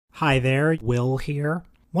Hi there, Will here.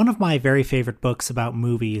 One of my very favorite books about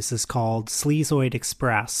movies is called Sleazoid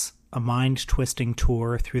Express, a mind-twisting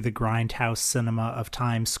tour through the grindhouse cinema of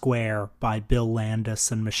Times Square by Bill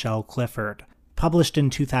Landis and Michelle Clifford. Published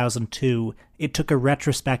in 2002, it took a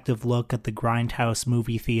retrospective look at the grindhouse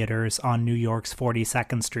movie theaters on New York's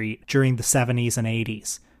 42nd Street during the 70s and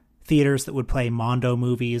 80s. Theaters that would play Mondo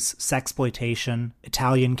movies, sexploitation,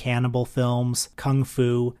 Italian cannibal films, kung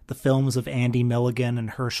fu, the films of Andy Milligan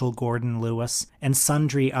and Herschel Gordon Lewis, and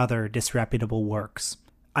sundry other disreputable works.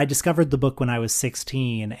 I discovered the book when I was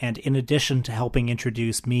 16, and in addition to helping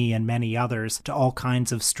introduce me and many others to all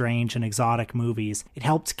kinds of strange and exotic movies, it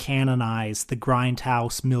helped canonize the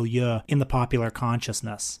grindhouse milieu in the popular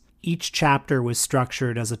consciousness. Each chapter was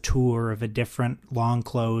structured as a tour of a different,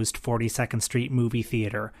 long-closed 42nd Street movie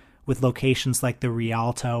theater, with locations like the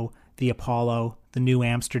Rialto, the Apollo, the New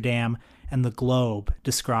Amsterdam, and the Globe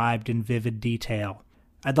described in vivid detail.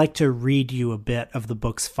 I'd like to read you a bit of the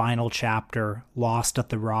book's final chapter, Lost at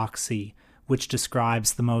the Roxy, which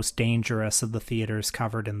describes the most dangerous of the theaters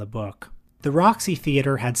covered in the book. The Roxy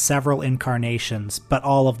Theater had several incarnations, but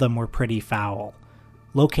all of them were pretty foul.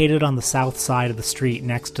 Located on the south side of the street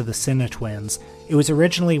next to the Cine-Twins, it was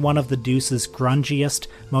originally one of the Deuce's grungiest,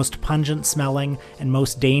 most pungent-smelling, and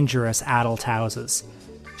most dangerous adult houses.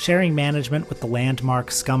 Sharing management with the landmark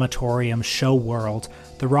Scumatorium Show World,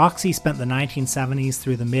 the Roxy spent the 1970s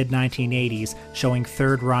through the mid-1980s showing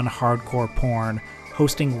third-run hardcore porn,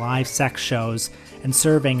 hosting live sex shows, and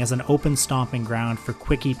serving as an open stomping ground for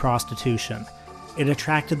quickie prostitution. It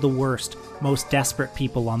attracted the worst, most desperate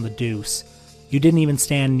people on the Deuce. You didn't even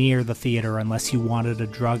stand near the theater unless you wanted a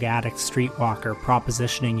drug addict streetwalker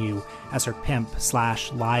propositioning you as her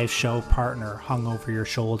pimp/live show partner hung over your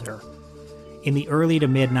shoulder. In the early to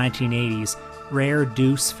mid-1980s, rare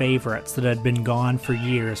Deuce favorites that had been gone for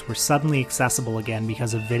years were suddenly accessible again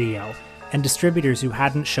because of video, and distributors who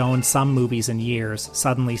hadn't shown some movies in years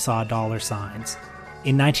suddenly saw dollar signs.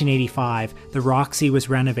 In 1985, the Roxy was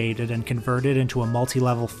renovated and converted into a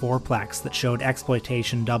multi-level fourplex that showed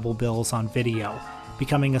exploitation double bills on video,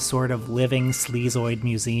 becoming a sort of living Sleazoid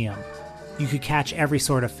museum. You could catch every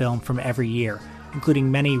sort of film from every year, including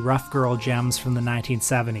many rough girl gems from the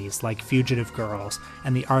 1970s like Fugitive Girls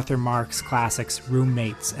and the Arthur Marks classics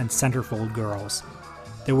Roommates and Centerfold Girls.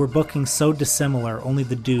 There were bookings so dissimilar only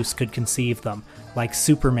the Deuce could conceive them, like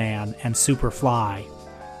Superman and Superfly.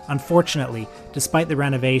 Unfortunately, despite the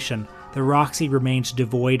renovation, the Roxy remained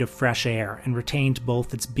devoid of fresh air and retained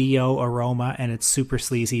both its BO aroma and its super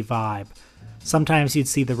sleazy vibe. Sometimes you'd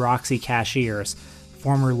see the Roxy cashiers,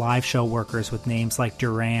 former live show workers with names like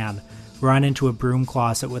Duran, run into a broom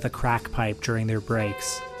closet with a crack pipe during their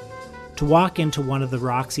breaks. To walk into one of the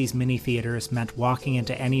Roxy's mini theaters meant walking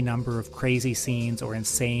into any number of crazy scenes or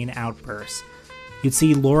insane outbursts. You'd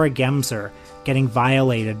see Laura Gemser getting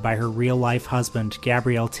violated by her real-life husband,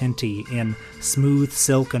 Gabrielle Tinty, in Smooth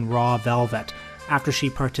Silk and Raw Velvet after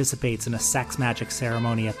she participates in a sex magic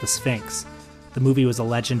ceremony at the Sphinx. The movie was a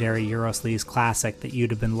legendary Eurosleaze classic that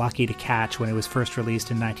you'd have been lucky to catch when it was first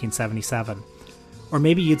released in 1977. Or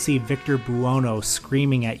maybe you'd see Victor Buono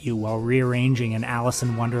screaming at you while rearranging an Alice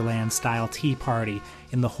in Wonderland-style tea party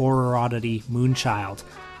in the horror oddity Moonchild.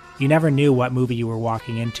 You never knew what movie you were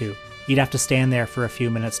walking into. You'd have to stand there for a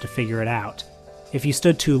few minutes to figure it out. If you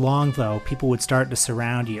stood too long, though, people would start to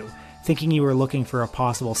surround you, thinking you were looking for a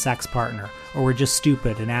possible sex partner, or were just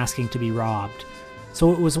stupid and asking to be robbed.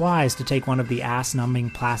 So it was wise to take one of the ass-numbing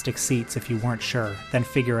plastic seats if you weren't sure, then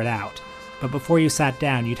figure it out. But before you sat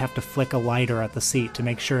down, you'd have to flick a lighter at the seat to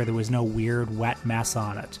make sure there was no weird, wet mess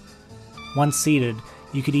on it. Once seated,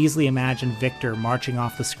 you could easily imagine Victor marching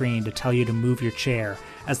off the screen to tell you to move your chair,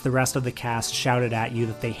 as the rest of the cast shouted at you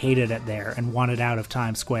that they hated it there and wanted out of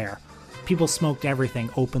Times Square. People smoked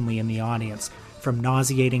everything openly in the audience, from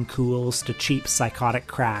nauseating cools to cheap psychotic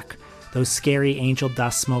crack, those scary angel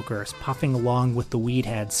dust smokers puffing along with the weed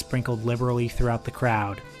heads sprinkled liberally throughout the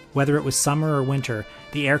crowd. Whether it was summer or winter,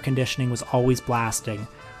 the air conditioning was always blasting,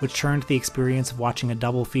 which turned the experience of watching a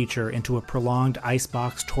double feature into a prolonged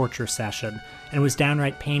icebox torture session, and was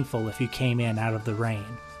downright painful if you came in out of the rain.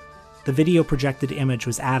 The video projected image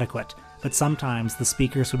was adequate, but sometimes the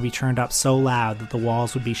speakers would be turned up so loud that the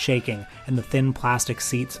walls would be shaking and the thin plastic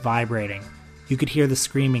seats vibrating. You could hear the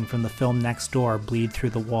screaming from the film next door bleed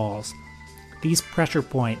through the walls. These pressure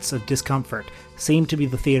points of discomfort seemed to be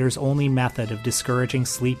the theater's only method of discouraging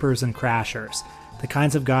sleepers and crashers, the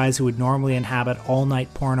kinds of guys who would normally inhabit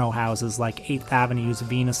all-night porno houses like 8th Avenue's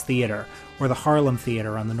Venus Theater or the Harlem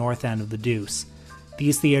Theater on the north end of the Deuce.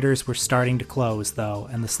 These theaters were starting to close, though,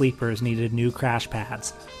 and the sleepers needed new crash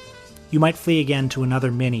pads. You might flee again to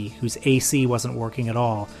another Mini whose AC wasn't working at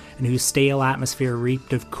all, and whose stale atmosphere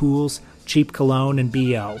reeked of Cools, cheap cologne, and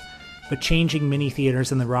BO. But changing Mini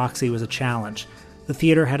theaters in the Roxy was a challenge. The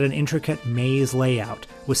theater had an intricate maze layout,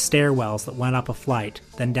 with stairwells that went up a flight,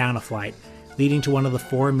 then down a flight, leading to one of the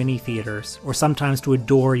 4 mini theaters, or sometimes to a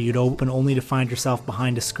door you'd open only to find yourself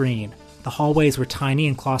behind a screen. The hallways were tiny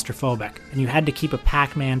and claustrophobic, and you had to keep a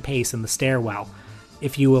Pac-Man pace in the stairwell.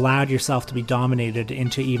 If you allowed yourself to be dominated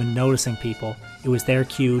into even noticing people, it was their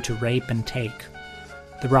cue to rape and take.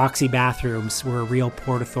 The Roxy bathrooms were a real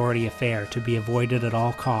Port Authority affair to be avoided at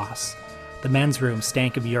all costs. The men's room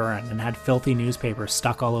stank of urine and had filthy newspapers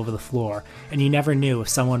stuck all over the floor, and you never knew if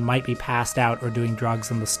someone might be passed out or doing drugs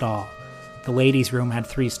in the stall. The ladies' room had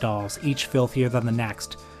 3 stalls, each filthier than the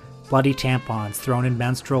next. Bloody tampons thrown in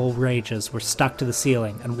menstrual rages were stuck to the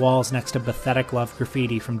ceiling, and walls next to pathetic love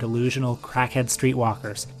graffiti from delusional crackhead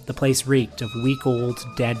streetwalkers. The place reeked of week-old,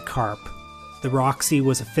 dead carp. The Roxy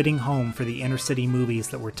was a fitting home for the inner-city movies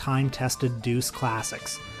that were time-tested deuce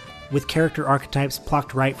classics. With character archetypes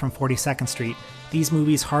plucked right from 42nd Street, these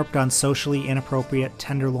movies harped on socially inappropriate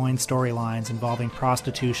tenderloin storylines involving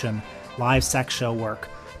prostitution, live sex show work,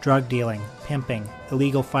 drug dealing, pimping,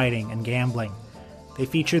 illegal fighting, and gambling. They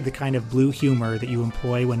featured the kind of blue humor that you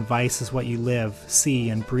employ when vice is what you live, see,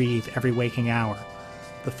 and breathe every waking hour.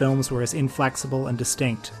 The films were as inflexible and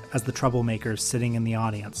distinct as the troublemakers sitting in the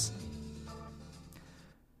audience.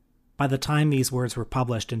 By the time these words were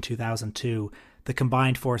published in 2002, the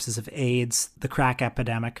combined forces of AIDS, the crack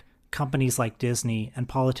epidemic, companies like Disney, and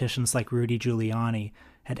politicians like Rudy Giuliani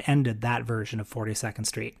had ended that version of 42nd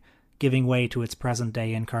Street, giving way to its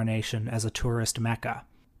present-day incarnation as a tourist mecca.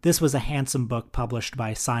 This was a handsome book published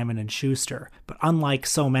by Simon & Schuster, but unlike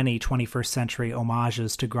so many 21st century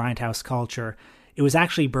homages to grindhouse culture, it was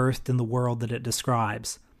actually birthed in the world that it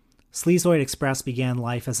describes. Sleazoid Express began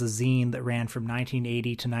life as a zine that ran from 1980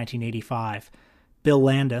 to 1985. Bill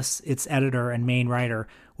Landis, its editor and main writer,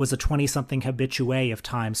 was a 20-something habitué of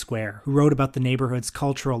Times Square, who wrote about the neighborhood's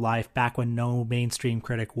cultural life back when no mainstream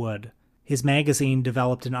critic would. His magazine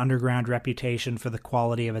developed an underground reputation for the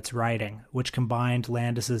quality of its writing, which combined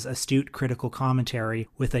Landis's astute critical commentary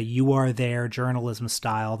with a you-are-there journalism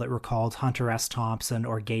style that recalled Hunter S. Thompson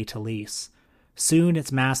or Gay Talese. Soon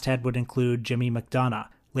its masthead would include Jimmy McDonough,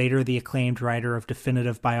 later the acclaimed writer of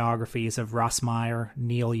definitive biographies of Russ Meyer,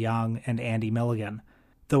 Neil Young, and Andy Milligan.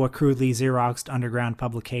 Though a crudely Xeroxed underground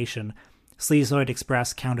publication, Sleazoid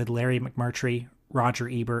Express counted Larry McMurtry, Roger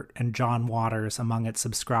Ebert, and John Waters among its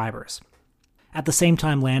subscribers. At the same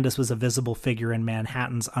time Landis was a visible figure in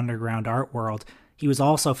Manhattan's underground art world, he was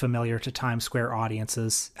also familiar to Times Square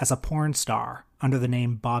audiences as a porn star under the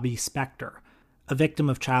name Bobby Spector. A victim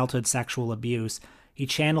of childhood sexual abuse, he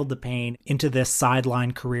channeled the pain into this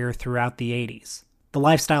sideline career throughout the 80s. The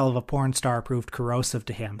lifestyle of a porn star proved corrosive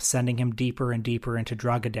to him, sending him deeper and deeper into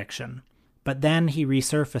drug addiction. But then he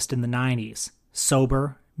resurfaced in the 90s,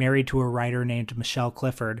 sober, married to a writer named Michelle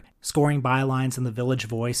Clifford, scoring bylines in The Village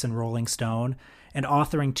Voice and Rolling Stone, and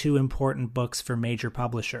authoring 2 important books for major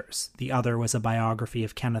publishers. The other was a biography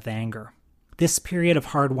of Kenneth Anger. This period of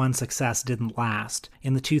hard-won success didn't last.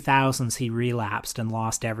 In the 2000s, he relapsed and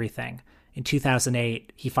lost everything. In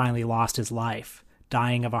 2008, he finally lost his life,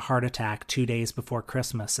 dying of a heart attack 2 days before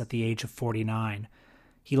Christmas at the age of 49.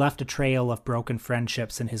 He left a trail of broken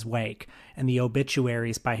friendships in his wake, and the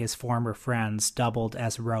obituaries by his former friends doubled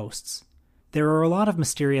as roasts. There are a lot of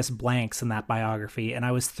mysterious blanks in that biography, and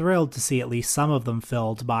I was thrilled to see at least some of them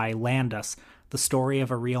filled by Landis, The Story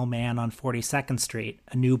of a Real Man on 42nd Street,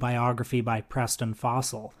 a new biography by Preston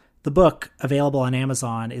Fossell. The book, available on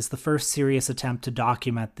Amazon, is the first serious attempt to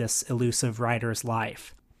document this elusive writer's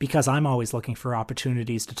life. Because I'm always looking for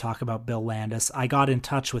opportunities to talk about Bill Landis, I got in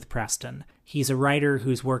touch with Preston. He's a writer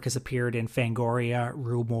whose work has appeared in Fangoria,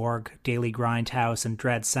 Rue Morgue, Daily Grindhouse, and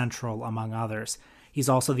Dread Central, among others. He's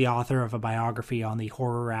also the author of a biography on the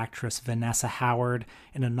horror actress Vanessa Howard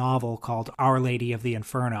and a novel called Our Lady of the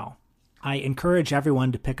Inferno. I encourage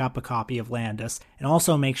everyone to pick up a copy of Landis, and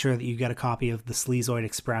also make sure that you get a copy of the Sleazoid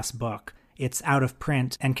Express book. It's out of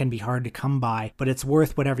print and can be hard to come by, but it's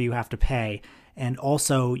worth whatever you have to pay. And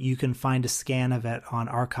also, you can find a scan of it on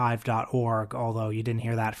archive.org, although you didn't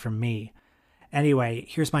hear that from me. Anyway,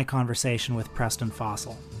 here's my conversation with Preston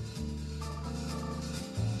Fossell.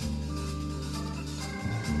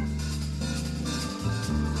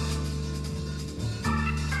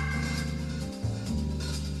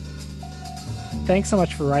 Thanks so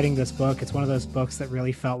much for writing this book. It's one of those books that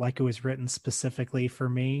really felt like it was written specifically for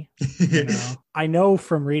me. I know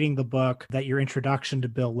from reading the book that your introduction to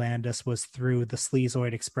Bill Landis was through the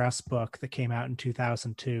Sleazoid Express book that came out in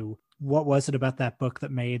 2002. What was it about that book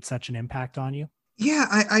that made such an impact on you? Yeah,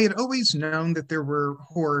 I had always known that there were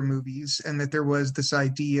horror movies and that there was this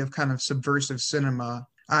idea of kind of subversive cinema.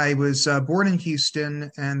 I was born in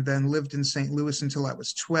Houston and then lived in St. Louis until I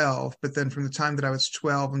was 12. But then from the time that I was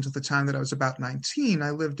 12 until the time that I was about 19,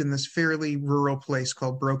 I lived in this fairly rural place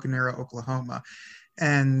called Broken Arrow, Oklahoma.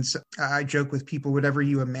 And I joke with people, whatever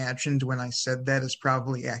you imagined when I said that is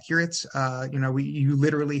probably accurate. You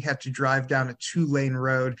literally had to drive down a 2-lane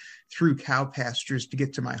road through cow pastures to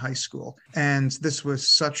get to my high school. And this was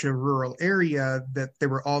such a rural area that there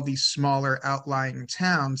were all these smaller outlying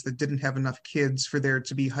towns that didn't have enough kids for there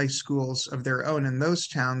to be high schools of their own in those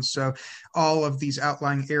towns. So all of these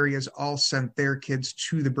outlying areas all sent their kids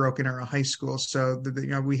to the Broken Arrow High School. So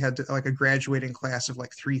we had like a graduating class of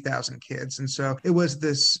like 3,000 kids, and so it was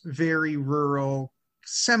this very rural,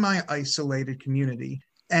 semi-isolated community.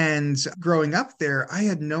 And growing up there, I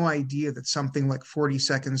had no idea that something like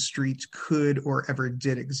 42nd Street could or ever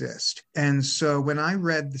did exist. And so when I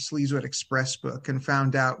read the Sleazoid Express book and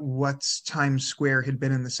found out what Times Square had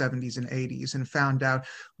been in the 70s and 80s, and found out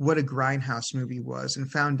what a Grindhouse movie was, and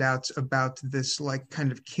found out about this like kind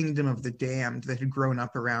of kingdom of the damned that had grown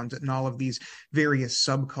up around it, and all of these various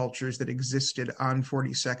subcultures that existed on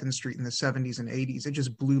 42nd Street in the 70s and 80s, it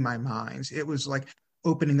just blew my mind. It was like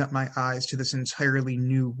opening up my eyes to this entirely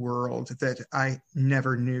new world that I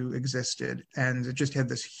never knew existed. And it just had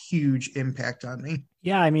this huge impact on me.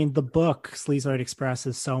 Yeah, I mean, the book Sleazoid Express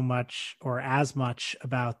is so much or as much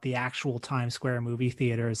about the actual Times Square movie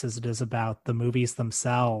theaters as it is about the movies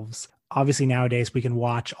themselves. Obviously, nowadays we can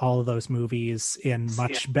watch all of those movies in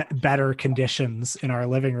much better conditions in our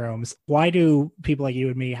living rooms. Why do people like you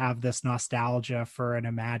and me have this nostalgia for an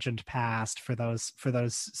imagined past for those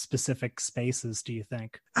specific spaces, do you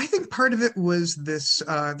think? I think part of it was this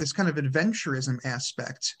kind of adventurism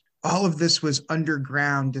aspect. All of this was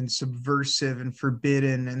underground and subversive and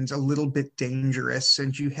forbidden and a little bit dangerous,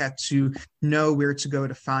 and you had to know where to go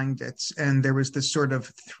to find it. And there was this sort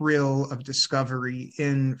of thrill of discovery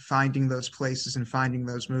in finding those places and finding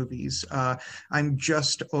those movies. I'm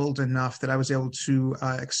just old enough that I was able to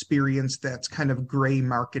experience that kind of gray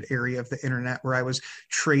market area of the internet where I was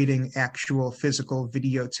trading actual physical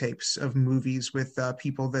videotapes of movies with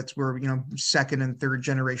people that were, second and third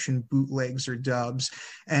generation bootlegs or dubs.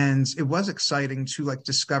 And it was exciting to like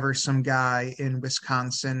discover some guy in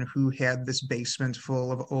Wisconsin who had this basement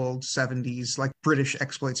full of old 70s like British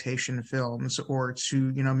exploitation films, or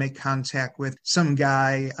to, make contact with some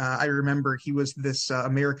guy. I remember he was this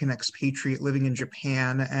American expatriate living in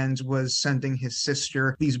Japan and was sending his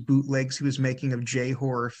sister these bootlegs he was making of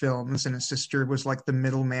J-horror films. And his sister was like the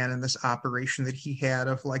middleman in this operation that he had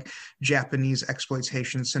of like Japanese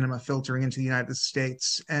exploitation cinema filtering into the United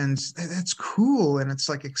States. And that's cool. And it's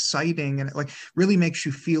like exciting, and it like really makes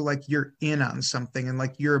you feel like you're in on something and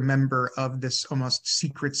like you're a member of this almost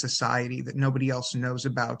secret society that nobody else knows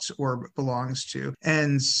about or belongs to.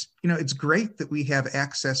 And it's great that we have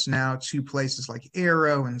access now to places like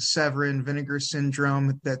Arrow and Severin, Vinegar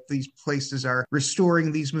Syndrome, that these places are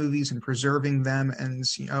restoring these movies and preserving them and,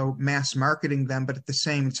 mass marketing them. But at the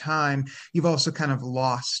same time, you've also kind of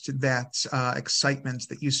lost that excitement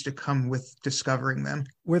that used to come with discovering them.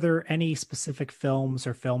 Were there any specific films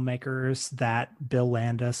or filmmakers that Bill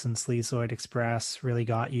Landis and Sleazoid Express really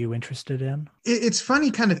got you interested in? It's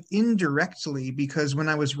funny kind of indirectly, because when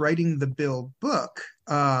I was writing the Bill book,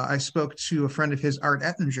 I spoke to a friend of his, Art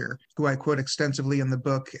Ettinger, who I quote extensively in the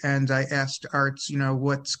book. And I asked Art,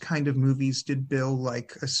 what kind of movies did Bill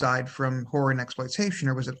like aside from horror and exploitation,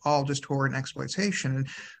 or was it all just horror and exploitation? And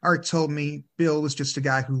Art told me Bill was just a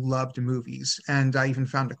guy who loved movies. And I even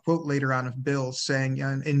found a quote later on of Bill saying,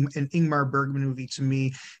 an Ingmar Bergman movie to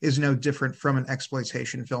me is no different from an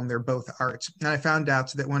exploitation film. They're both art. And I found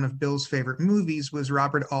out that one of Bill's favorite movies was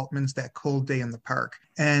Robert Altman's That Cold Day in the Park.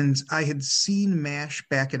 And I had seen MASH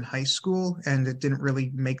back in high school, and it didn't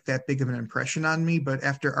really make that big of an impression on me. But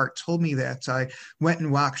after Art told me that, I went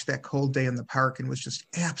and watched That Cold Day in the Park and was just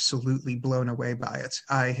absolutely blown away by it.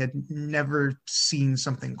 I had never seen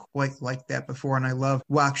something quite like that before. And I love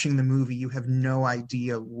watching the movie. You have no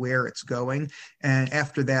idea where it's going. And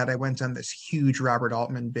after that, I went on this huge Robert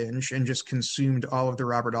Altman binge and just consumed all of the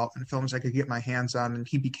Robert Altman films I could get my hands on. And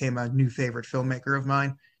he became a new favorite filmmaker of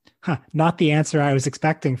mine. Huh, not the answer I was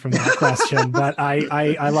expecting from that question, but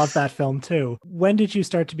I love that film too. When did you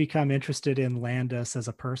start to become interested in Landis as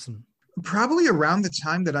a person? Probably around the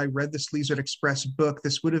time that I read the Sleazoid Express book.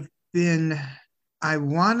 This would have been, I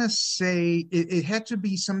want to say, it had to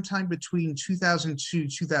be sometime between 2002,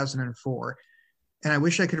 2004. And I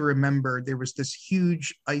wish I could remember. There was this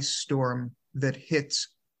huge ice storm that hit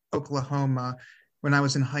Oklahoma, when I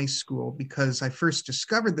was in high school, because I first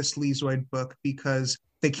discovered the Sleazoid book because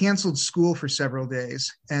they canceled school for several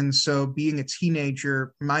days. And so being a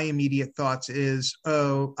teenager, my immediate thoughts is,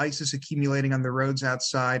 oh, ice is accumulating on the roads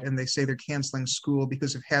outside, and they say they're canceling school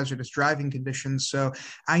because of hazardous driving conditions. So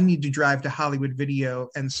I need to drive to Hollywood Video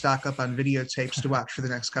and stock up on videotapes to watch for the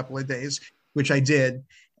next couple of days, which I did.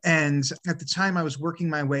 And at the time, I was working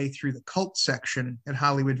my way through the cult section at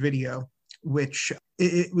Hollywood Video, which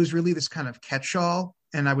it was really this kind of catch-all.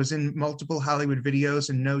 And I was in multiple Hollywood Videos,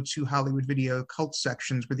 and no two Hollywood Video cult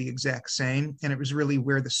sections were the exact same. And it was really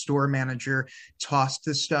where the store manager tossed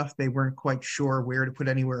the stuff. They weren't quite sure where to put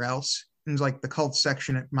anywhere else. And like the cult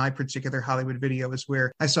section at my particular Hollywood Video is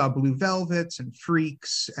where I saw Blue Velvet and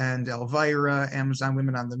Freaks and Elvira, Amazon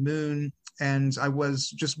Women on the Moon. And I was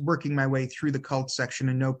just working my way through the cult section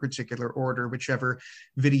in no particular order. Whichever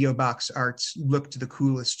video box arts looked the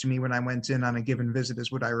coolest to me when I went in on a given visit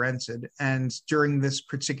is what I rented. And during this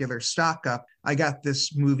particular stock up, I got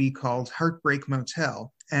this movie called Heartbreak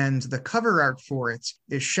Motel. And the cover art for it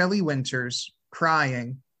is Shelley Winters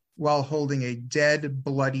crying while holding a dead,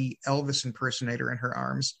 bloody Elvis impersonator in her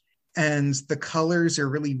arms. And the colors are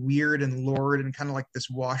really weird and lurid and kind of like this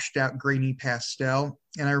washed out grainy pastel.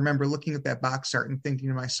 And I remember looking at that box art and thinking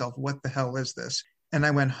to myself, what the hell is this? And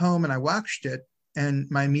I went home and I watched it. And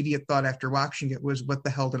my immediate thought after watching it was, what the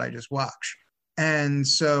hell did I just watch? And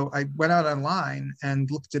so I went out online and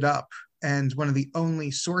looked it up. And one of the only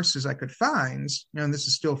sources I could find, and this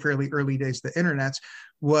is still fairly early days of the internet,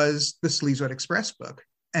 was the Sleazoid Express book.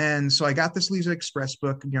 And so I got this Sleazoid Express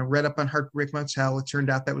book, read up on Heartbreak Motel. It turned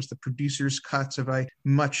out that was the producer's cut of a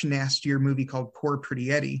much nastier movie called Poor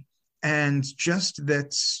Pretty Eddie. And just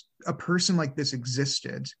that a person like this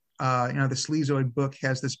existed. The Sleazoid book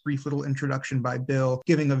has this brief little introduction by Bill,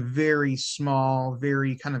 giving a very small,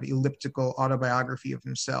 very kind of elliptical autobiography of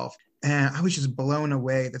himself. And I was just blown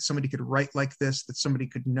away that somebody could write like this, that somebody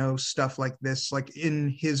could know stuff like this. Like in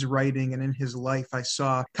his writing and in his life, I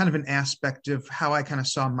saw kind of an aspect of how I kind of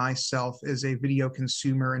saw myself as a video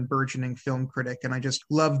consumer and burgeoning film critic. And I just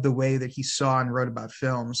loved the way that he saw and wrote about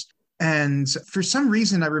films. And for some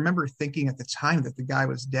reason, I remember thinking at the time that the guy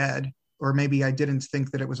was dead. Or maybe I didn't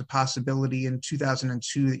think that it was a possibility in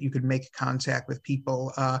 2002 that you could make contact with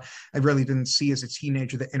people. I really didn't see as a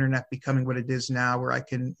teenager the internet becoming what it is now, where I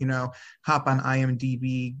can, hop on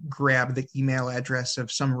IMDb, grab the email address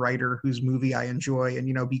of some writer whose movie I enjoy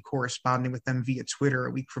and, be corresponding with them via Twitter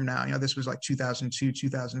a week from now. This was like 2002,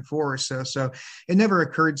 2004 or so. So it never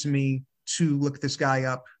occurred to me to look this guy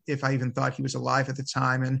up if I even thought he was alive at the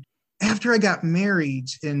time. And after I got married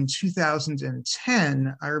in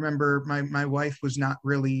 2010, I remember my wife was not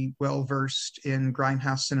really well versed in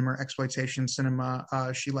grindhouse cinema or exploitation cinema.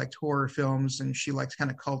 She liked horror films and she liked kind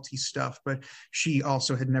of culty stuff, but she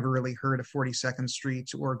also had never really heard of 42nd Street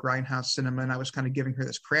or grindhouse cinema. And I was kind of giving her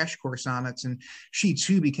this crash course on it. And she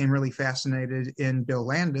too became really fascinated in Bill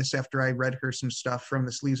Landis after I read her some stuff from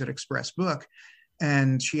the Sleazoid Express book.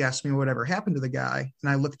 And she asked me whatever happened to the guy.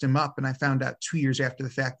 And I looked him up and I found out 2 years after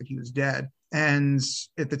the fact that he was dead. And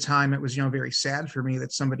at the time, it was, very sad for me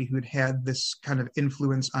that somebody who had had this kind of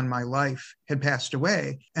influence on my life had passed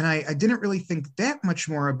away. And I didn't really think that much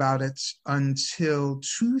more about it until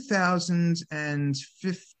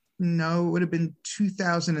 2015. No, it would have been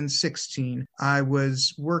 2016. I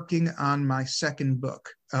was working on my second book,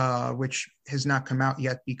 which has not come out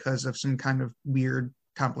yet because of some kind of weird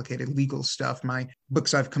complicated legal stuff. My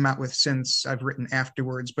books I've come out with since I've written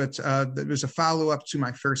afterwards, but there was a follow-up to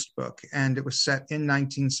my first book, and it was set in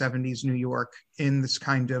 1970s New York in this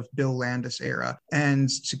kind of Bill Landis era. And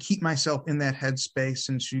to keep myself in that headspace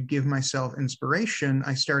and to give myself inspiration,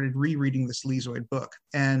 I started rereading the Sleazoid book.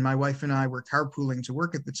 And my wife and I were carpooling to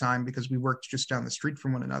work at the time because we worked just down the street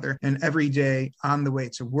from one another. And every day on the way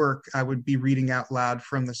to work, I would be reading out loud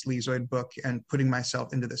from the Sleazoid book and putting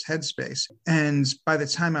myself into this headspace. And by the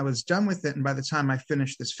time I was done with it, and by the time I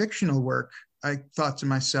finished this fictional work, I thought to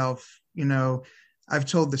myself, I've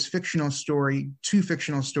told this fictional story, 2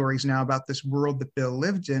 fictional stories now about this world that Bill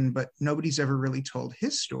lived in, but nobody's ever really told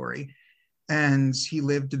his story. And he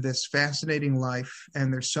lived this fascinating life.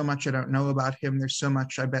 And there's so much I don't know about him. There's so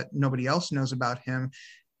much I bet nobody else knows about him.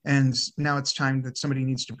 And now it's time that somebody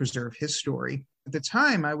needs to preserve his story. At the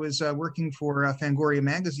time, I was working for Fangoria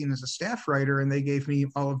magazine as a staff writer, and they gave me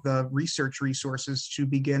all of the research resources to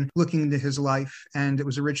begin looking into his life. And it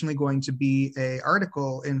was originally going to be an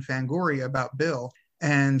article in Fangoria about Bill.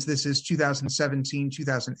 And this is 2017,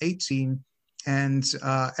 2018. And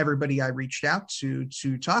everybody I reached out to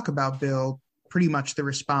talk about Bill, pretty much the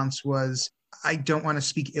response was, I don't want to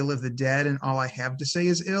speak ill of the dead, and all I have to say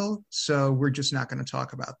is ill. So we're just not going to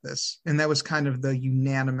talk about this. And that was kind of the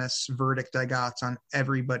unanimous verdict I got on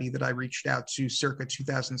everybody that I reached out to circa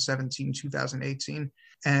 2017, 2018.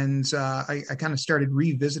 And I kind of started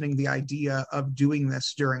revisiting the idea of doing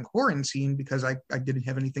this during quarantine because I didn't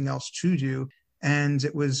have anything else to do. And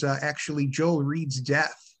it was actually Joel Reed's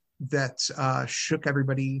death that shook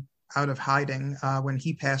everybody out of hiding. When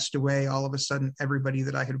he passed away, all of a sudden, everybody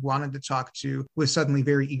that I had wanted to talk to was suddenly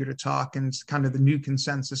very eager to talk. And kind of the new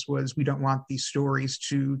consensus was we don't want these stories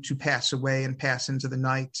to pass away and pass into the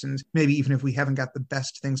night. And maybe even if we haven't got the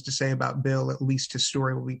best things to say about Bill, at least his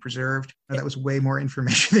story will be preserved. That was way more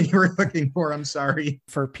information than you were looking for. I'm sorry.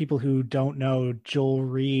 For people who don't know, Joel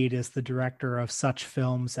Reed is the director of such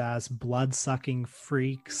films as Blood-Sucking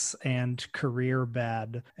Freaks and Career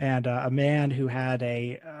Bed, and a man who had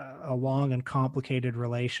a long and complicated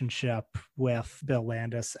relationship with Bill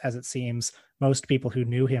Landis, as it seems most people who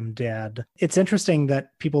knew him did. It's interesting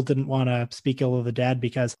that people didn't want to speak ill of the dead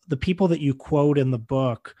because the people that you quote in the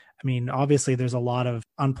book, I mean, obviously there's a lot of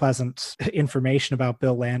unpleasant information about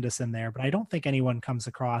Bill Landis in there, but I don't think anyone comes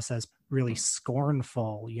across as really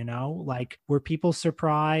scornful, you know? Like, were people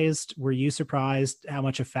surprised? Were you surprised how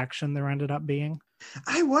much affection there ended up being?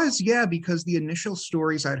 I was, yeah, because the initial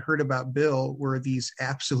stories I'd heard about Bill were these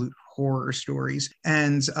absolute horror stories.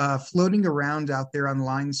 And floating around out there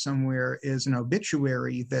online somewhere is an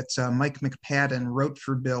obituary that Mike McPadden wrote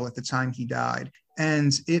for Bill at the time he died.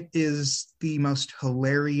 And it is the most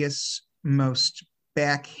hilarious, most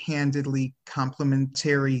backhandedly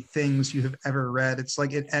complimentary things you have ever read. It's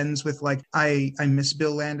like it ends with like, I miss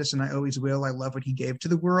Bill Landis and I always will. I love what he gave to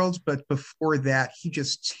the world. But before that, he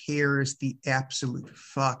just tears the absolute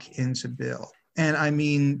fuck into Bill. And I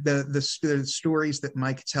mean, the stories that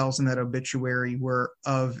Mike tells in that obituary were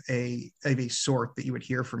of a sort that you would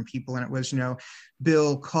hear from people. And it was,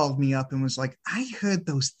 Bill called me up and was like, I heard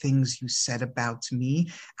those things you said about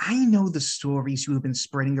me. I know the stories you have been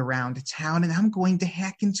spreading around town, and I'm going to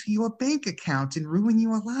hack into your bank account and ruin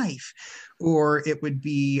your life. Or it would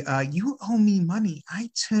be, you owe me money. I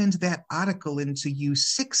turned that article into you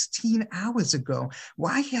 16 hours ago.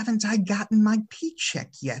 Why haven't I gotten my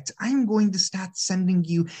paycheck yet? I'm going to start sending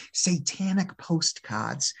you satanic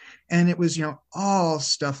postcards. And it was, all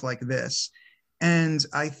stuff like this. And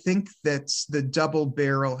I think that the double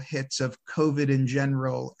barrel hits of COVID in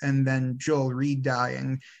general and then Joel Reed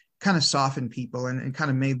dying kind of softened people and kind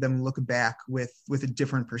of made them look back with a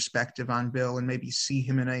different perspective on Bill and maybe see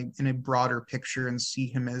him in a broader picture and see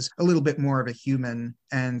him as a little bit more of a human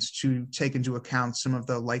and to take into account some of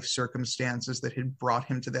the life circumstances that had brought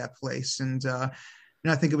him to that place. And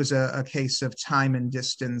I think it was a case of time and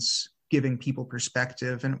distance giving people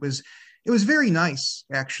perspective. And it was very nice,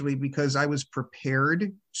 actually, because I was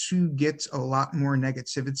prepared to get a lot more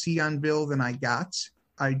negativity on Bill than I got.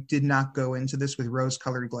 I did not go into this with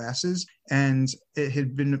rose-colored glasses, and it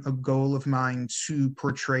had been a goal of mine to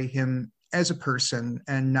portray him as a person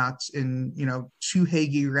and not in, too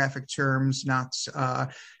hagiographic terms, not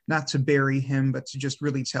to bury him, but to just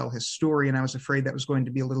really tell his story. And I was afraid that was going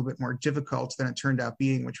to be a little bit more difficult than it turned out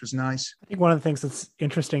being, which was nice. I think one of the things that's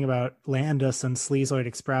interesting about Landis and Sleazoid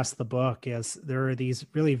Express, the book, is there are these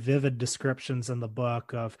really vivid descriptions in the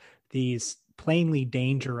book of these plainly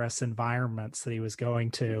dangerous environments that he was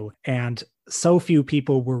going to. And so few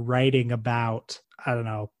people were writing about, I don't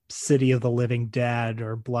know, City of the Living Dead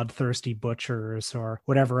or Bloodthirsty Butchers or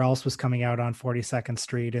whatever else was coming out on 42nd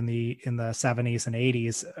Street in the 70s and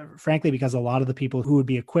 80s, frankly, because a lot of the people who would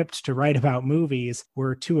be equipped to write about movies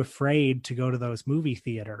were too afraid to go to those movie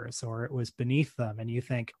theaters, or it was beneath them. And you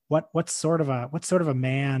think, what sort of a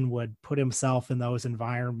man would put himself in those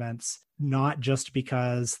environments, not just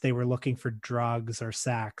because they were looking for drugs or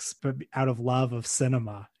sex, but out of love of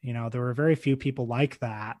cinema? There were very few people like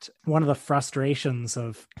that. One of the frustrations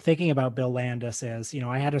of thinking about Bill Landis is,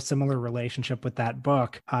 I had a similar relationship with that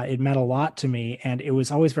book. It meant a lot to me. And it was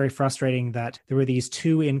always very frustrating that there were these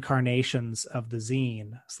two incarnations of the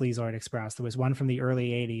zine, Sleazoid Express. There was one from the early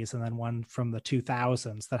 80s and then one from the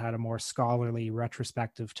 2000s that had a more scholarly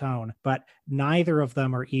retrospective tone. But neither of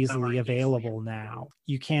them are easily available now.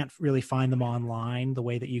 You can't really find them online the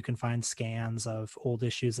way that you can find scans of old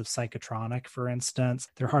issues of Psychotronic, for instance.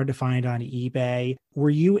 They're hard to find on eBay. Were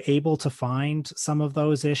you able to find some of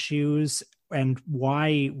those issues? And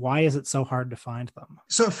why is it so hard to find them?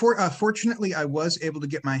 So fortunately, I was able to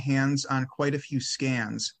get my hands on quite a few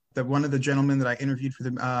scans. One of the gentlemen that I interviewed for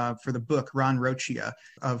the book, Ron Rochia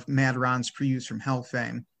of Mad Ron's Previews from Hell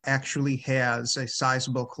fame, actually has a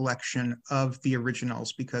sizable collection of the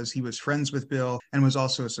originals because he was friends with Bill and was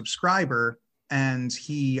also a subscriber. and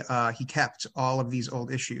he kept all of these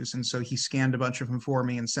old issues, and so he scanned a bunch of them for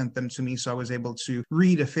me and sent them to me, so I was able to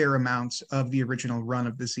read a fair amount of the original run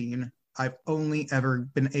of the zine. I've only ever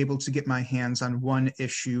been able to get my hands on one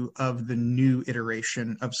issue of the new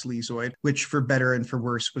iteration of Sleazoid, which, for better and for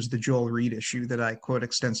worse, was the Joel Reed issue that I quote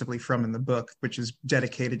extensively from in the book, which is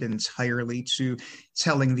dedicated entirely to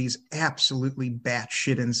telling these absolutely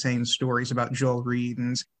batshit insane stories about Joel Reed.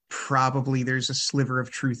 And probably there's a sliver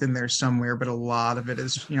of truth in there somewhere, but a lot of it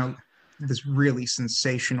is, this really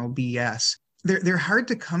sensational BS. They're hard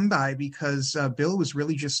to come by because Bill was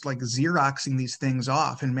really just like Xeroxing these things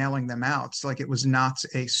off and mailing them out. It's like it was not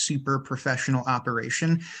a super professional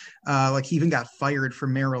operation. Like he even got fired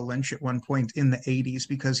from Merrill Lynch at one point in the 80s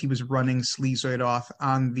because he was running Sleazoid off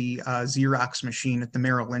on the Xerox machine at the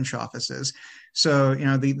Merrill Lynch offices. So,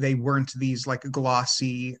 they weren't these like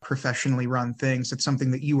glossy, professionally run things. It's something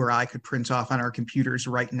that you or I could print off on our computers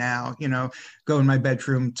right now, go in my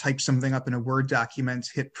bedroom, type something up in a Word document,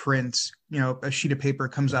 hit print, a sheet of paper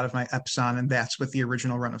comes out of my Epson, and that's what the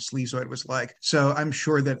original run of Sleazoid was like. So I'm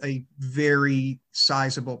sure that a very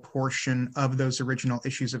sizable portion of those original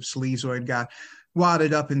issues of Sleazoid got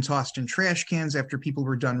wadded up and tossed in trash cans after people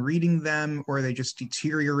were done reading them, or they just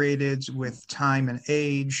deteriorated with time and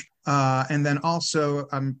age. And then also,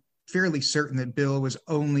 I'm fairly certain that Bill was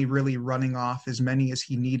only really running off as many as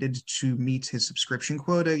he needed to meet his subscription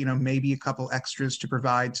quota, maybe a couple extras to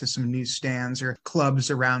provide to some newsstands or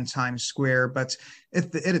clubs around Times Square. But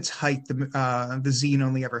at its height, the zine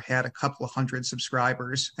only ever had a couple of hundred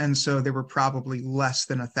subscribers. And so there were probably less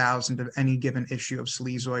than 1,000 of any given issue of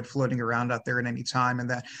Sleazoid floating around out there at any time. And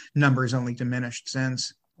that number has only diminished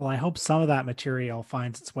since. Well, I hope some of that material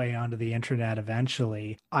finds its way onto the internet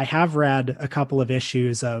eventually. I have read a couple of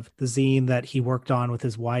issues of the zine that he worked on with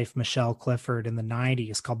his wife, Michelle Clifford, in the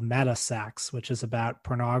 90s called Metasex, which is about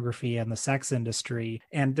pornography and the sex industry.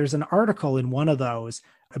 And there's an article in one of those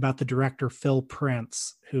about the director Phil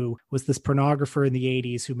Prince, who was this pornographer in the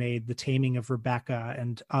 80s who made The Taming of Rebecca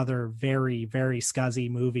and other very, very scuzzy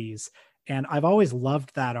movies. And I've always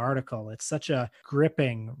loved that article. It's such a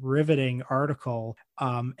gripping, riveting article.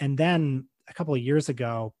 And then a couple of years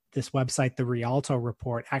ago, this website, the Rialto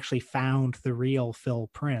Report, actually found the real Phil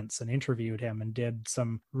Prince and interviewed him and did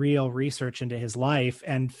some real research into his life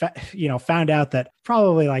and, found out that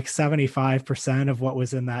probably like 75% of what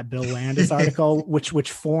was in that Bill Landis article,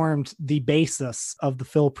 which formed the basis of the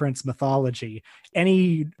Phil Prince mythology.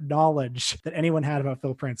 Any knowledge that anyone had about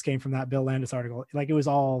Phil Prince came from that Bill Landis article. Like it was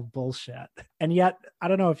all bullshit. And yet, I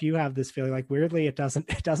don't know if you have this feeling, like weirdly, it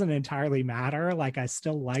doesn't entirely matter. Like I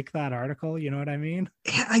still like that article. You know what I mean?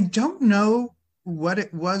 I don't know what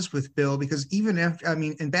it was with Bill, because even after,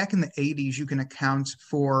 and back in the 80s, you can account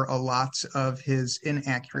for a lot of his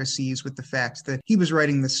inaccuracies with the fact that he was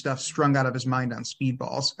writing this stuff strung out of his mind on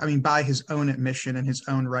speedballs. By his own admission and his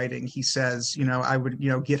own writing, he says, I would,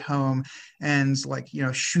 get home and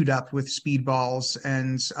shoot up with speedballs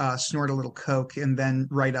and snort a little coke and then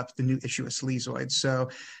write up the new issue of Sleazoid. So,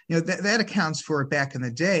 that accounts for it back in the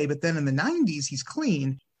day. But then in the 90s, he's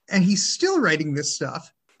clean and he's still writing this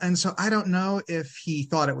stuff. And so I don't know if he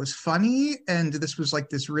thought it was funny and this was like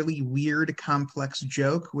this really weird, complex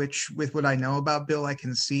joke, which with what I know about Bill, I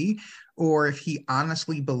can see, or if he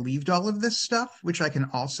honestly believed all of this stuff, which I can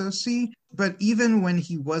also see. But even when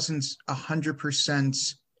he wasn't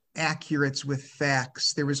 100% accurate with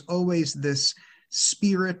facts, there was always this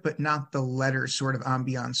spirit, but not the letter sort of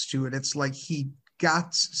ambiance to it. It's like he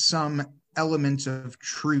got some element of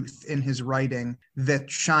truth in his writing that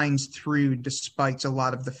shines through despite a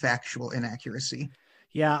lot of the factual inaccuracy.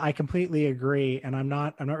 Yeah, I completely agree. And I'm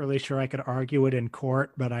not really sure I could argue it in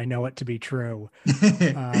court, but I know it to be true.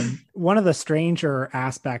 One of the stranger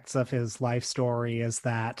aspects of his life story is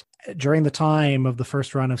that during the time of the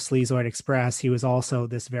first run of Sleazoid Express, he was also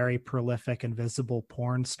this very prolific and visible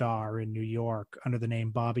porn star in New York under the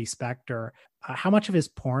name Bobby Spector. How much of his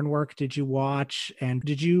porn work did you watch? And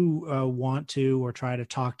did you want to or try to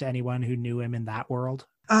talk to anyone who knew him in that world?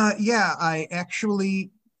 Yeah, I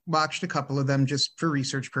actually watched a couple of them just for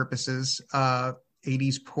research purposes.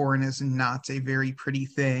 80s porn is not a very pretty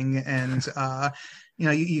thing. And,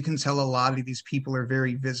 you can tell a lot of these people are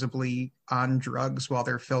very visibly on drugs while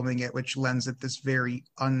they're filming it, which lends it this very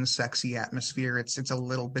unsexy atmosphere. It's a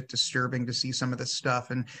little bit disturbing to see some of this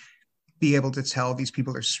stuff and be able to tell these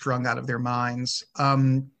people are strung out of their minds.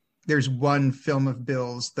 There's one film of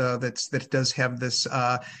Bill's though that does have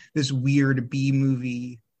this weird B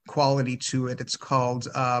movie quality to it. It's called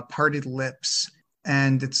Parted Lips,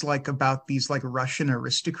 And it's like about these like Russian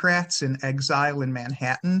aristocrats in exile in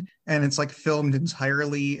Manhattan. And it's like filmed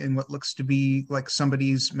entirely in what looks to be like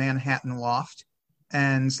somebody's Manhattan loft.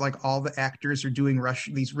 And like all the actors are doing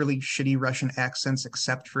these really shitty Russian accents,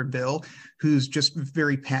 except for Bill, who's just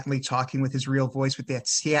very patently talking with his real voice with that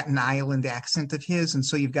Staten Island accent of his. And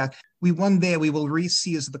so you've got, we one day we will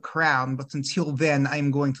re-seize the crown, but until then,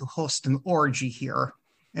 I'm going to host an orgy here.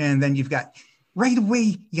 And then you've got, right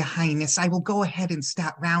away, Your Highness, I will go ahead and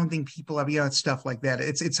start rounding people up, it's stuff like that.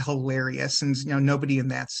 It's hilarious. And nobody in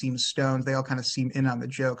that seems stoned. They all kind of seem in on the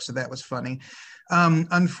joke. So that was funny.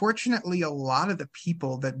 Unfortunately, a lot of the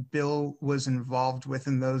people that Bill was involved with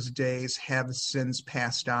in those days have since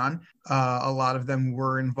passed on. A lot of them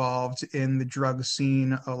were involved in the drug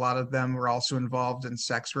scene. A lot of them were also involved in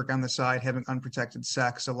sex work on the side, having unprotected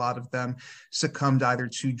sex. A lot of them succumbed either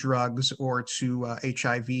to drugs or to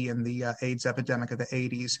HIV and the AIDS epidemic of the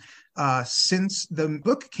 80s. Since the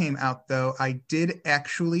book came out, though, I did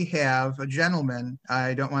actually have a gentleman.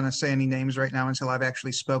 I don't want to say any names right now until I've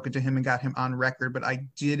actually spoken to him and got him on record, but I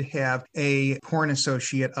did have a porn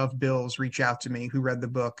associate of Bill's reach out to me who read the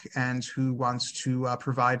book and who wants to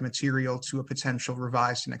provide material to a potential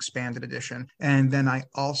revised and expanded edition. And then I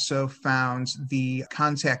also found the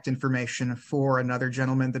contact information for another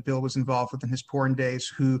gentleman that Bill was involved with in his porn days,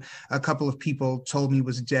 who a couple of people told me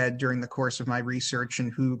was dead during the course of my research,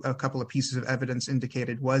 and who a couple of pieces of evidence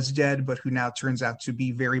indicated was dead, but who now turns out to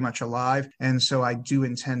be very much alive. And so I do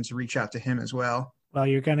intend to reach out to him as well. Well,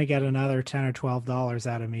 you're going to get another $10 or $12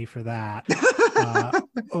 out of me for that. Uh,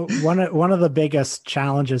 one of the biggest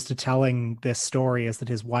challenges to telling this story is that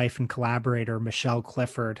his wife and collaborator, Michelle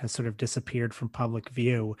Clifford, has sort of disappeared from public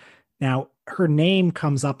view. Now, her name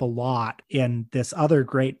comes up a lot in this other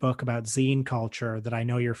great book about zine culture that I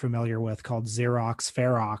know you're familiar with called Xerox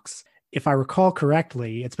Ferox. If I recall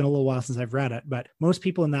correctly, it's been a little while since I've read it, but most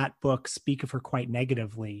people in that book speak of her quite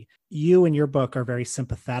negatively. You in your book are very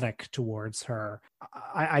sympathetic towards her.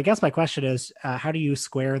 I guess my question is, how do you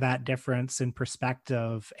square that difference in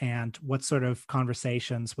perspective, and what sort of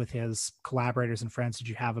conversations with his collaborators and friends did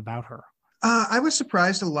you have about her? I was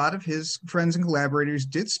surprised a lot of his friends and collaborators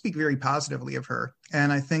did speak very positively of her.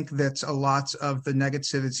 And I think that a lot of the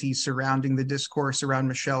negativity surrounding the discourse around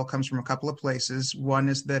Michelle comes from a couple of places. One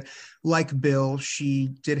is that, like Bill, she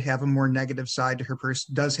did have a more negative side to her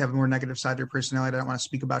does have a more negative side to her personality. I don't want to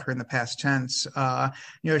speak about her in the past tense.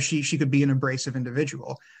 She could be an abrasive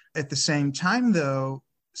individual. At the same time, though,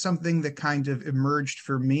 something that kind of emerged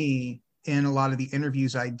for me in a lot of the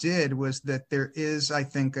interviews I did was that there is, I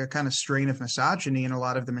think, a kind of strain of misogyny in a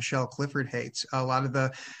lot of the Michelle Clifford hates. A lot of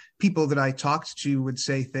the people that I talked to would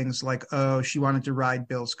say things like, oh, she wanted to ride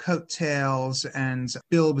Bill's coattails, and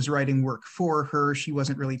Bill was writing work for her. She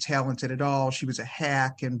wasn't really talented at all. She was a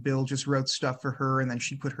hack, and Bill just wrote stuff for her, and then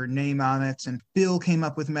she put her name on it. And Bill came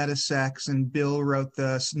up with Metasex, and Bill wrote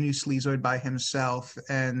the new Sleazoid by himself.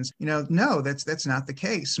 And, no, that's not the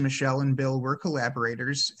case. Michelle and Bill were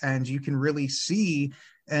collaborators, and you can really see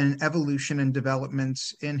an evolution and development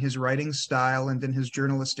in his writing style and in his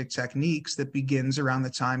journalistic techniques that begins around the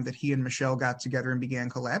time that he and Michelle got together and began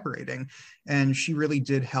collaborating. And she really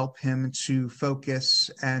did help him to focus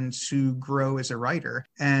and to grow as a writer.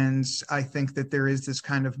 And I think that there is this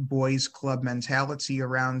kind of boys club mentality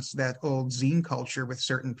around that old zine culture with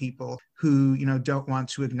certain people who, don't want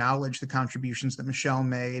to acknowledge the contributions that Michelle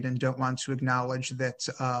made and don't want to acknowledge that,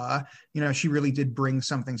 she really did bring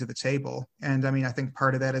something to the table. And I mean, I think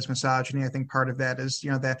part of that is misogyny. I think part of that is,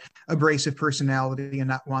 that abrasive personality and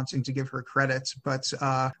not wanting to give her credit. But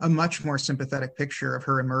a much more sympathetic picture of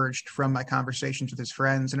her emerged from my conversations with his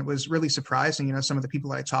friends. And it was really surprising, some of the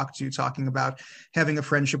people that I talked to talking about having a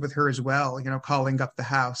friendship with her as well, calling up the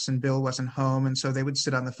house and Bill wasn't home. And so they would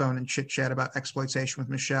sit on the phone and chit chat about exploitation with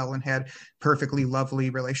Michelle and had perfectly lovely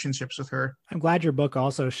relationships with her. I'm glad your book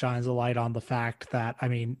also shines a light on the fact that, I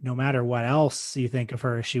mean, no matter what else you think of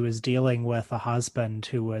her, she was dealing with a husband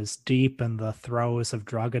who was deep in the throes of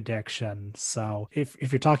drug addiction. So if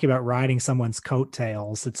you're talking about riding someone's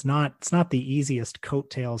coattails, it's not the easiest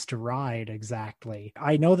coattails to ride exactly.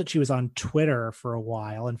 I know that she was on Twitter for a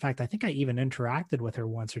while. In fact, I think I even interacted with her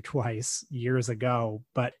once or twice years ago,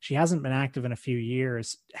 but she hasn't been active in a few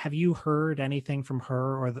years. Have you heard anything from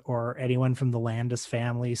her or anyone from the Landis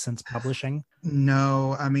family since publishing?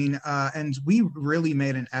 No, I mean, and we really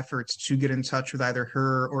made an effort to get in touch with either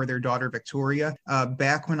her or their daughter Victoria.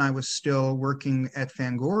 Back when I was still working at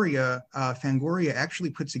Fangoria, Fangoria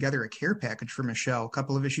actually put together a care package for Michelle, a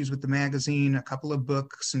couple of issues with the magazine, a couple of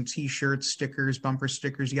books, some T-shirts, stickers, bumper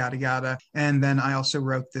stickers, yada yada. And then I also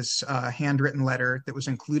wrote this handwritten letter that was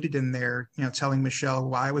included in there, telling Michelle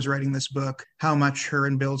why I was writing this book, how much her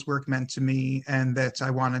and Bill's work meant to me, and that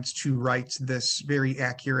I wanted to write this very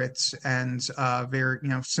accurate and very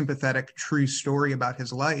sympathetic, true story about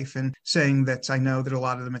his life, and saying that I know that a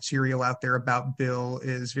lot of the material out there about Bill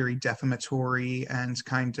is very defamatory and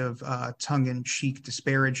kind of tongue-in-cheek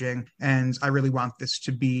disparaging, and I really want this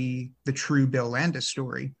to be the true Bill Landis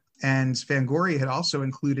story. And Fangoria had also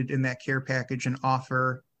included in that care package an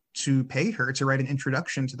offer to pay her to write an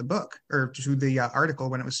introduction to the book, or to the article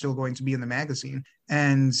when it was still going to be in the magazine.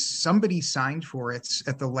 And somebody signed for it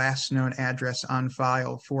at the last known address on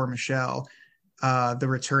file for Michelle. The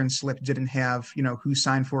return slip didn't have, who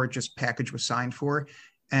signed for it, just package was signed for,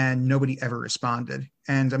 and nobody ever responded.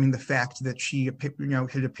 And I mean, the fact that she,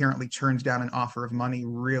 had apparently turned down an offer of money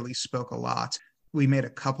really spoke a lot. We made a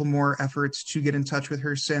couple more efforts to get in touch with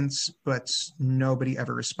her since, but nobody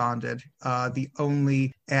ever responded. The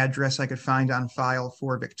only address I could find on file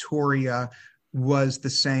for Victoria was the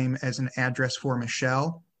same as an address for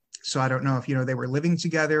Michelle. So I don't know if, they were living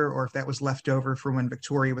together or if that was left over from when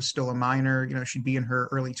Victoria was still a minor. She'd be in her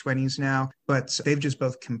early 20s now, but they've just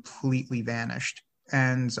both completely vanished.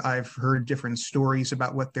 And I've heard different stories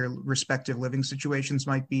about what their respective living situations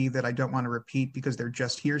might be that I don't want to repeat because they're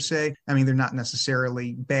just hearsay. I mean, they're not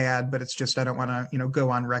necessarily bad, but it's just I don't want to, go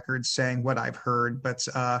on record saying what I've heard. But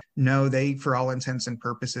no, they, for all intents and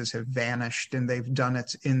purposes, have vanished, and they've done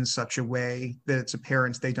it in such a way that it's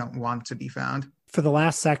apparent they don't want to be found. For the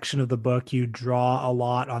last section of the book, you draw a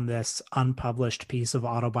lot on this unpublished piece of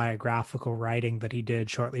autobiographical writing that he did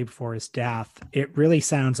shortly before his death. It really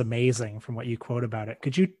sounds amazing from what you quote about it.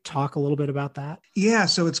 Could you talk a little bit about that? Yeah,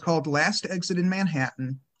 so it's called Last Exit in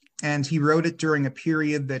Manhattan, and he wrote it during a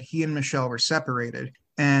period that he and Michelle were separated.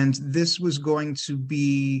 And this was going to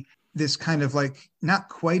be this kind of not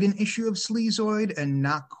quite an issue of Sleazoid and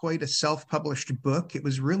not quite a self-published book. It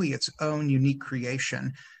was really its own unique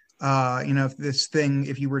creation.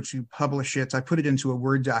 If you were to publish it, I put it into a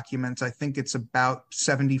Word document. I think it's about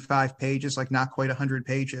 75 pages, not quite 100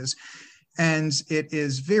 pages. And it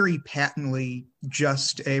is very patently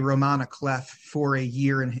just a roman à clef for a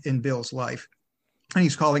year in Bill's life. And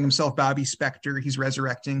he's calling himself Bobby Spector. He's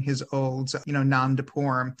resurrecting his old, nom de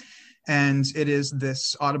plume. And it is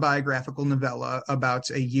this autobiographical novella about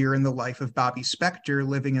a year in the life of Bobby Spector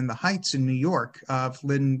living in the Heights in New York, of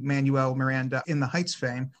Lin-Manuel Miranda in the Heights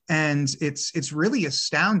fame. And it's really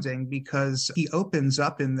astounding because he opens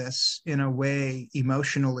up in this in a way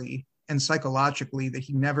emotionally and psychologically that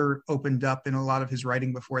he never opened up in a lot of his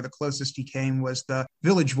writing before. The closest he came was the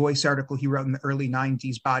Village Voice article he wrote in the early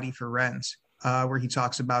 90s, Body for Rent. Where he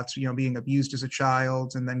talks about, being abused as a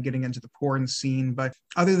child and then getting into the porn scene. But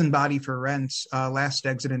other than Body for Rent, Last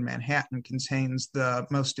Exit in Manhattan contains the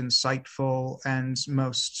most insightful and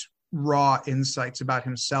most raw insights about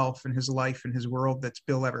himself and his life and his world that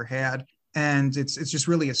Bill ever had. And it's just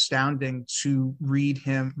really astounding to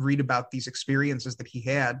read about these experiences that he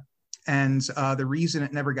had. And the reason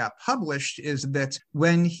it never got published is that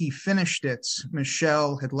when he finished it,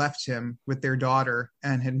 Michelle had left him with their daughter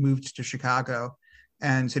and had moved to Chicago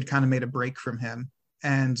and had kind of made a break from him.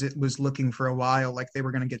 And it was looking for a while like they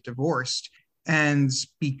were going to get divorced. And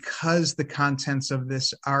because the contents of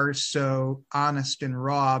this are so honest and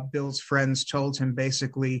raw, Bill's friends told him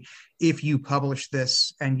basically, if you publish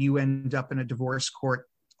this and you end up in a divorce court,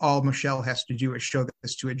 all Michelle has to do is show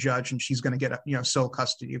this to a judge and she's going to get sole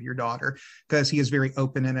custody of your daughter, because he is very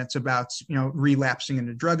open and it's about, relapsing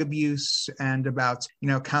into drug abuse and about,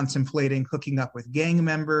 contemplating hooking up with gang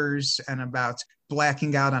members and about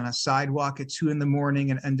blacking out on a sidewalk at 2 a.m.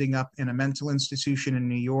 and ending up in a mental institution in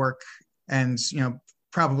New York. And,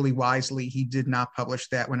 probably wisely, he did not publish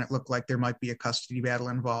that when it looked like there might be a custody battle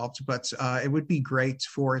involved. But it would be great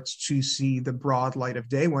for it to see the broad light of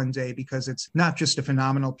day one day, because it's not just a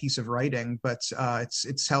phenomenal piece of writing, but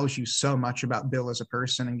it tells you so much about Bill as a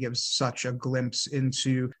person and gives such a glimpse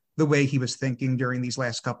into the way he was thinking during these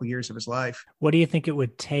last couple of years of his life. What do you think it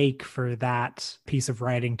would take for that piece of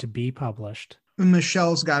writing to be published?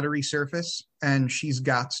 Michelle's got to resurface and she's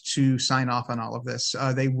got to sign off on all of this.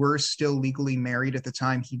 They were still legally married at the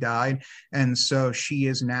time he died. And so she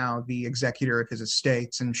is now the executor of his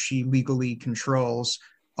estate and she legally controls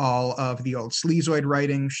all of the old Sleazoid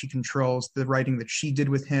writing. She controls the writing that she did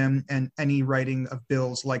with him, and any writing of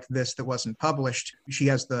Bill's like this that wasn't published, she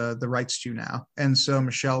has the rights to now. And so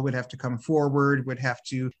Michelle would have to come forward, would have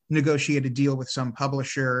to negotiate a deal with some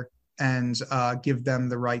publisher and give them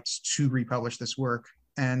the rights to republish this work.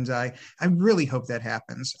 And I really hope that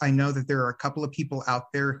happens. I know that there are a couple of people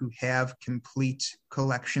out there who have complete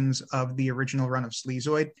collections of the original run of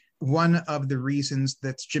Sleazoid. One of the reasons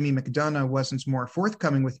that Jimmy McDonough wasn't more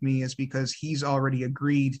forthcoming with me is because he's already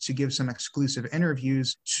agreed to give some exclusive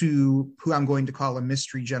interviews to who I'm going to call a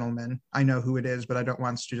mystery gentleman. I know who it is, but I don't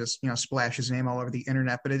want to just, splash his name all over the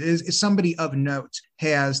internet. But it's somebody of note,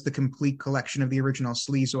 has the complete collection of the original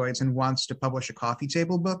Sleazoids and wants to publish a coffee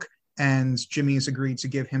table book. And Jimmy has agreed to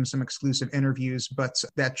give him some exclusive interviews, but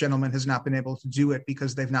that gentleman has not been able to do it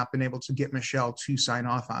because they've not been able to get Michelle to sign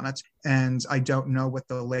off on it. And I don't know what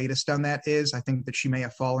the latest on that is. I think that she may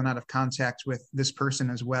have fallen out of contact with this person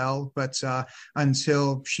as well. But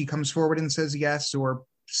until she comes forward and says yes, or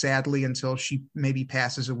sadly, until she maybe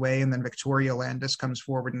passes away and then Victoria Landis comes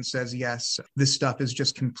forward and says yes, this stuff is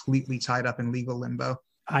just completely tied up in legal limbo.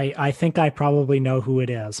 I think I probably know who it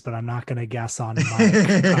is, but I'm not going to guess on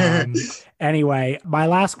Mike. Anyway, my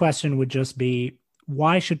last question would just be,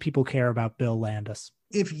 why should people care about Bill Landis?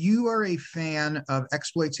 If you are a fan of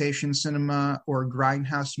exploitation cinema or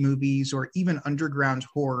grindhouse movies or even underground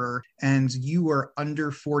horror and you are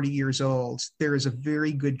under 40 years old, there is a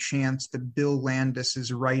very good chance that Bill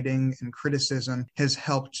Landis's writing and criticism has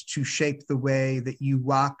helped to shape the way that you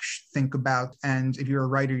watch, think about, and if you're a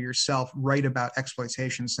writer yourself, write about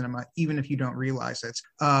exploitation cinema, even if you don't realize it.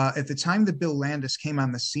 At the time that Bill Landis came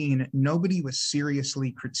on the scene, nobody was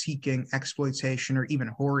seriously critiquing exploitation or even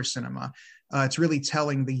horror cinema. It's really telling.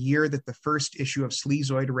 The year that the first issue of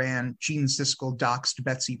Sleazoid ran, Gene Siskel doxed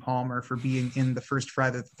Betsy Palmer for being in the first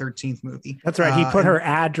Friday the 13th movie. That's right. He put her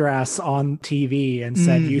address on TV and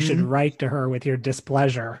said, you should write to her with your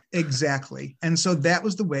displeasure. Exactly. And so that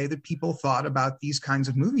was the way that people thought about these kinds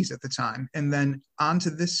of movies at the time. And then onto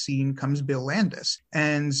this scene comes Bill Landis.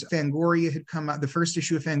 And Fangoria had come out, the first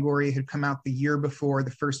issue of Fangoria had come out the year before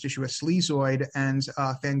the first issue of Sleazoid, and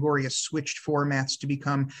Fangoria switched formats to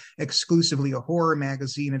become exclusively a horror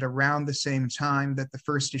magazine at around the same time that the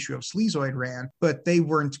first issue of Sleazoid ran. But they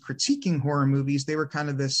weren't critiquing horror movies. They were kind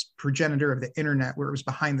of this progenitor of the internet, where it was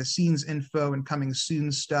behind the scenes info and coming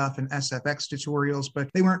soon stuff and SFX tutorials, but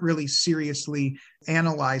they weren't really seriously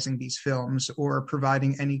analyzing these films or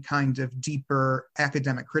providing any kind of deeper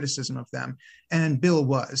academic criticism of them. And Bill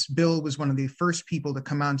was. Bill was one of the first people to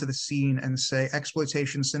come onto the scene and say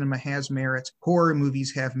exploitation cinema has merits, horror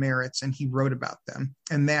movies have merits, and he wrote about them.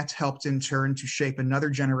 And that helped in turn to shape another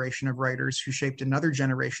generation of writers who shaped another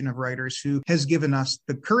generation of writers who has given us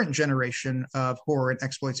the current generation of horror and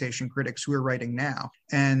exploitation critics who are writing now.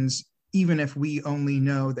 And even if we only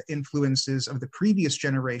know the influences of the previous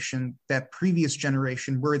generation, that previous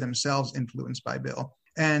generation were themselves influenced by Bill.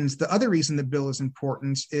 And the other reason that Bill is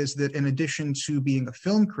important is that in addition to being a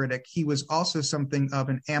film critic, he was also something of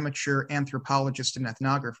an amateur anthropologist and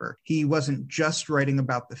ethnographer. He wasn't just writing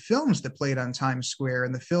about the films that played on Times Square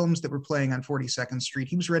and the films that were playing on 42nd Street.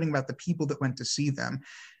 He was writing about the people that went to see them.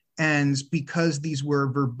 And because these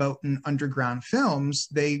were verboten underground films,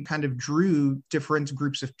 they kind of drew different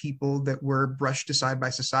groups of people that were brushed aside by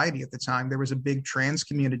society at the time. There was a big trans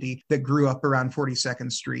community that grew up around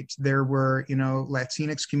 42nd Street. There were,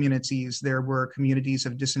 Latinx communities. There were communities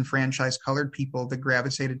of disenfranchised colored people that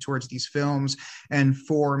gravitated towards these films and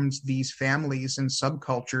formed these families and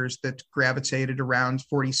subcultures that gravitated around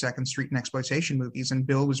 42nd Street and exploitation movies. And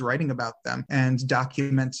Bill was writing about them and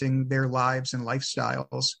documenting their lives and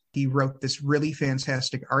lifestyles. He wrote this really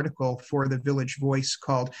fantastic article for the Village Voice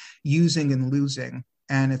called Using and Losing.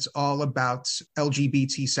 And it's all about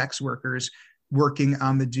LGBT sex workers working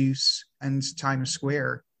on the Deuce and Times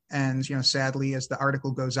Square. And, sadly, as the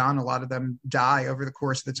article goes on, a lot of them die over the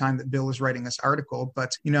course of the time that Bill is writing this article.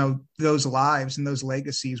 But, those lives and those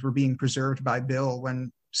legacies were being preserved by Bill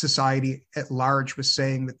when society at large was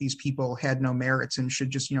saying that these people had no merits and should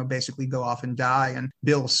just, basically go off and die. And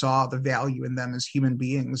Bill saw the value in them as human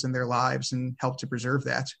beings and their lives and helped to preserve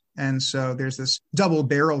that. And so there's this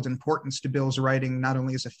double-barreled importance to Bill's writing, not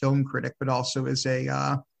only as a film critic, but also as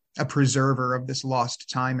a preserver of this lost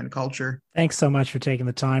time and culture. Thanks so much for taking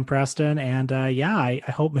the time, Preston. And I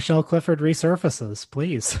hope Michelle Clifford resurfaces,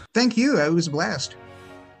 please. Thank you. It was a blast.